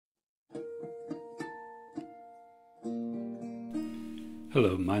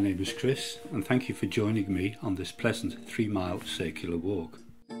Hello, my name is Chris and thank you for joining me on this pleasant 3-mile circular walk.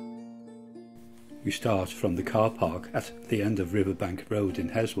 We start from the car park at the end of Riverbank Road in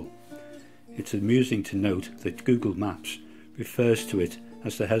Heswall. It's amusing to note that Google Maps refers to it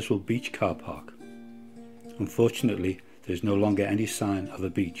as the Heswall Beach Car Park. Unfortunately, there's no longer any sign of a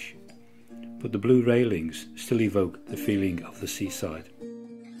beach, but the blue railings still evoke the feeling of the seaside.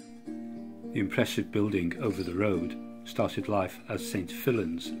 The impressive building over the road started life as St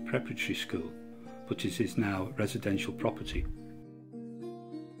Fillan's Preparatory School, but it is now residential property.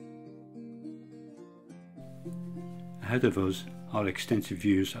 Ahead of us are extensive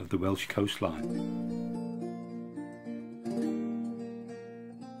views of the Welsh coastline.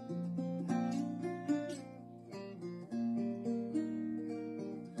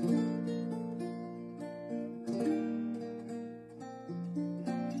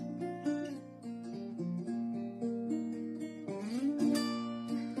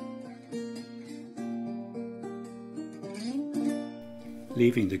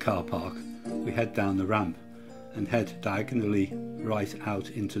 Leaving the car park, we head down the ramp and head diagonally right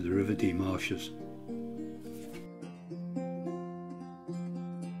out into the River Dee marshes.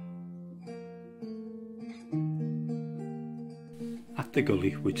 At the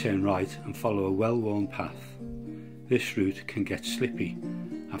Gully we turn right and follow a well-worn path. This route can get slippy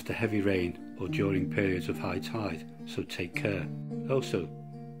after heavy rain or during periods of high tide, so take care. Also,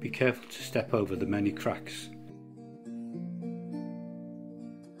 be careful to step over the many cracks.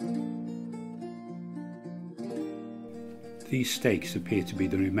 These stakes appear to be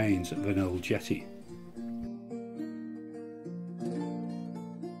the remains of an old jetty.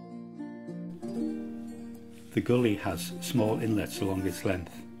 The gully has small inlets along its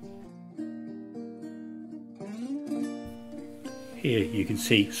length. Here you can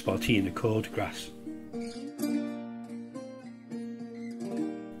see Spartina cordgrass.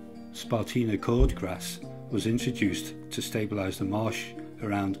 Spartina cordgrass was introduced to stabilise the marsh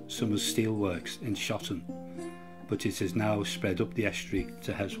around Summers Steelworks in Shotton, but it is now spread up the estuary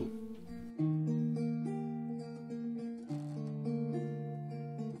to Heswall.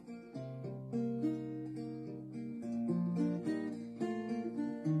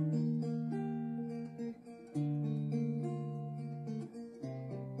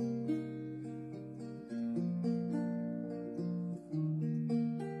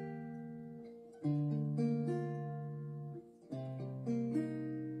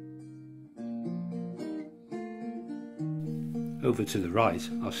 Over to the right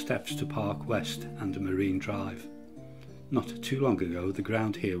are steps to Park West and Marine Drive. Not too long ago the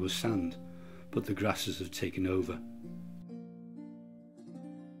ground here was sand, but the grasses have taken over.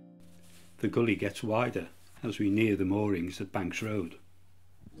 The gully gets wider as we near the moorings at Banks Road.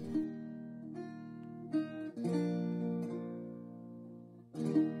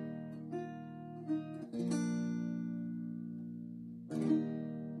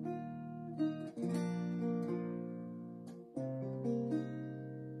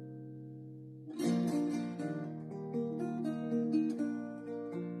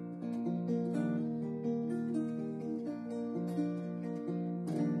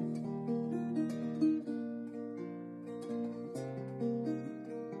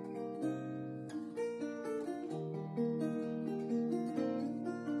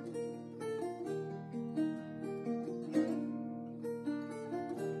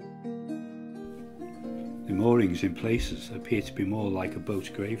 The moorings in places appear to be more like a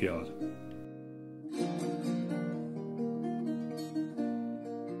boat graveyard.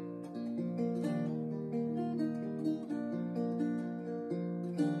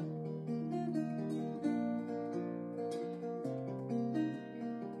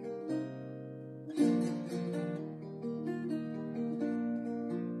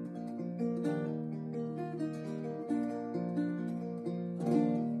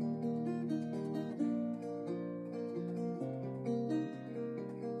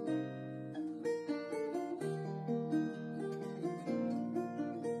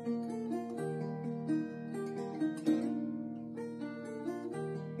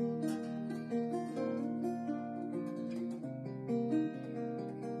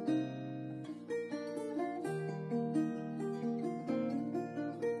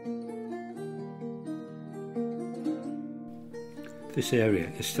 This area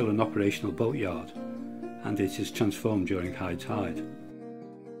is still an operational boatyard, and it is transformed during high tide.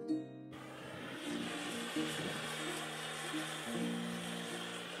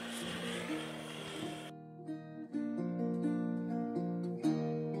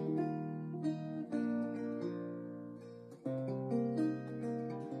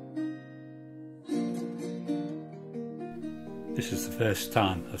 This is the first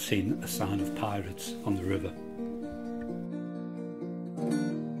time I've seen a sign of pirates on the river.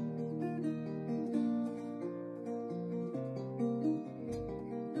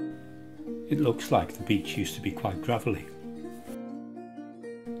 It looks like the beach used to be quite gravelly.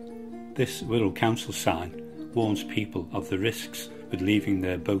 This Wirral Council sign warns people of the risks with leaving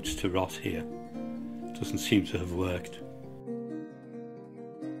their boats to rot here. Doesn't seem to have worked.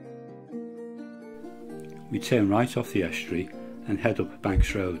 We turn right off the estuary and head up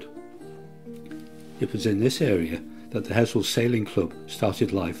Banks Road. It was in this area that the Heswall Sailing Club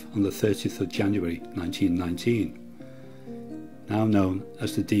started life on the 30th of January 1919. Now known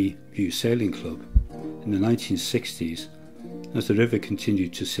as the Dee View Sailing Club, in the 1960s, as the river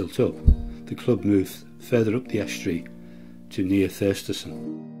continued to silt up, the club moved further up the estuary to near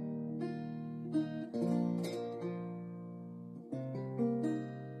Thurston.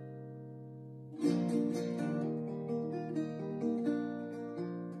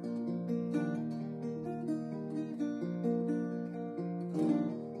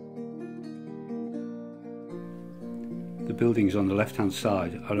 The buildings on the left-hand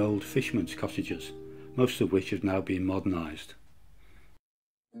side are old fishermen's cottages, most of which have now been modernised.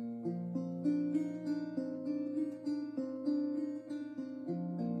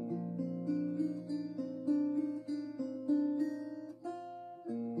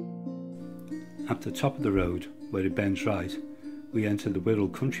 At the top of the road, where it bends right, we enter the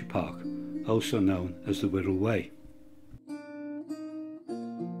Wirral Country Park, also known as the Wirral Way.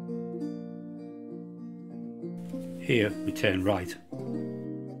 Here we turn right.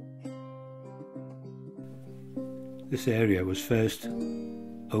 This area was first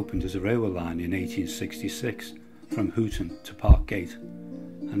opened as a railway line in 1866 from Hooton to Park Gate,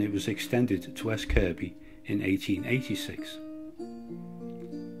 and it was extended to West Kirby in 1886.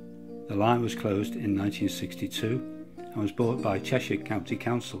 The line was closed in 1962 and was bought by Cheshire County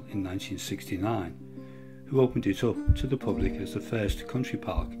Council in 1969, who opened it up to the public as the first country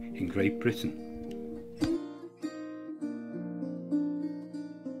park in Great Britain.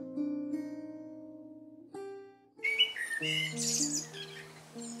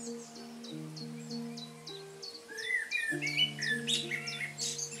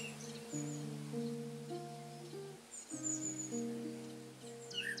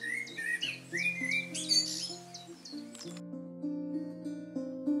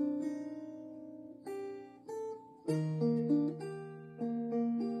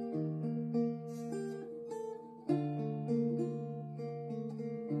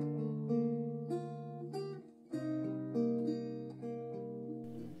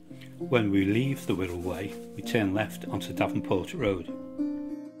 When we leave the Wirral Way, we turn left onto Davenport Road.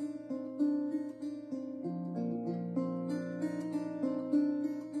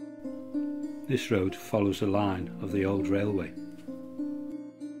 This road follows the line of the old railway.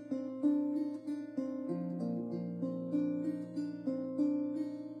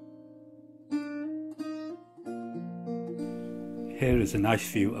 Here is a nice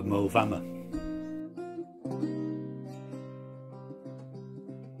view of Mulvama.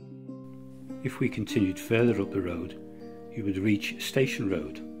 If we continued further up the road, you would reach Station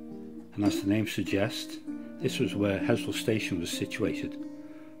Road, and as the name suggests, this was where Heswall Station was situated,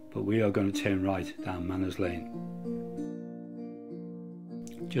 but we are going to turn right down Manners Lane.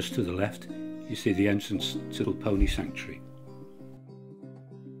 Just to the left, you see the entrance to the Pony Sanctuary.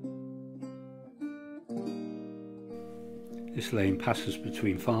 This lane passes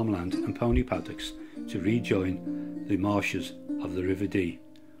between farmland and pony paddocks to rejoin the marshes of the River Dee,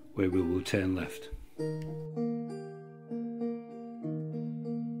 where we will turn left.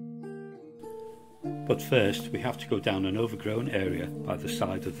 But first we have to go down an overgrown area by the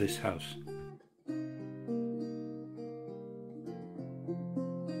side of this house.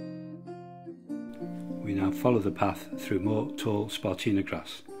 We now follow the path through more tall spartina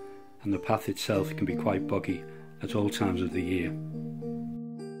grass, and the path itself can be quite boggy at all times of the year.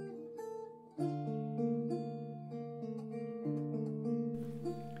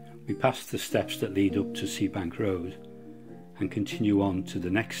 We pass the steps that lead up to Seabank Road and continue on to the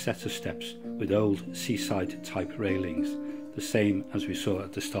next set of steps with old seaside type railings, the same as we saw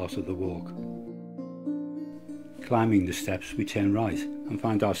at the start of the walk. Climbing the steps, we turn right and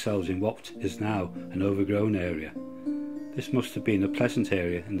find ourselves in what is now an overgrown area. This must have been a pleasant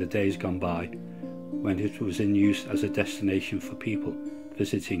area in the days gone by, when it was in use as a destination for people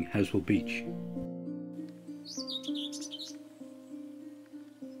visiting Heswall Beach.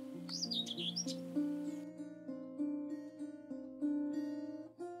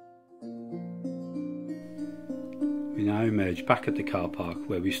 We now emerge back at the car park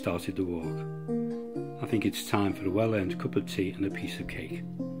where we started the walk. I think it's time for a well-earned cup of tea and a piece of cake.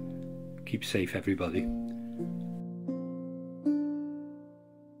 Keep safe, everybody.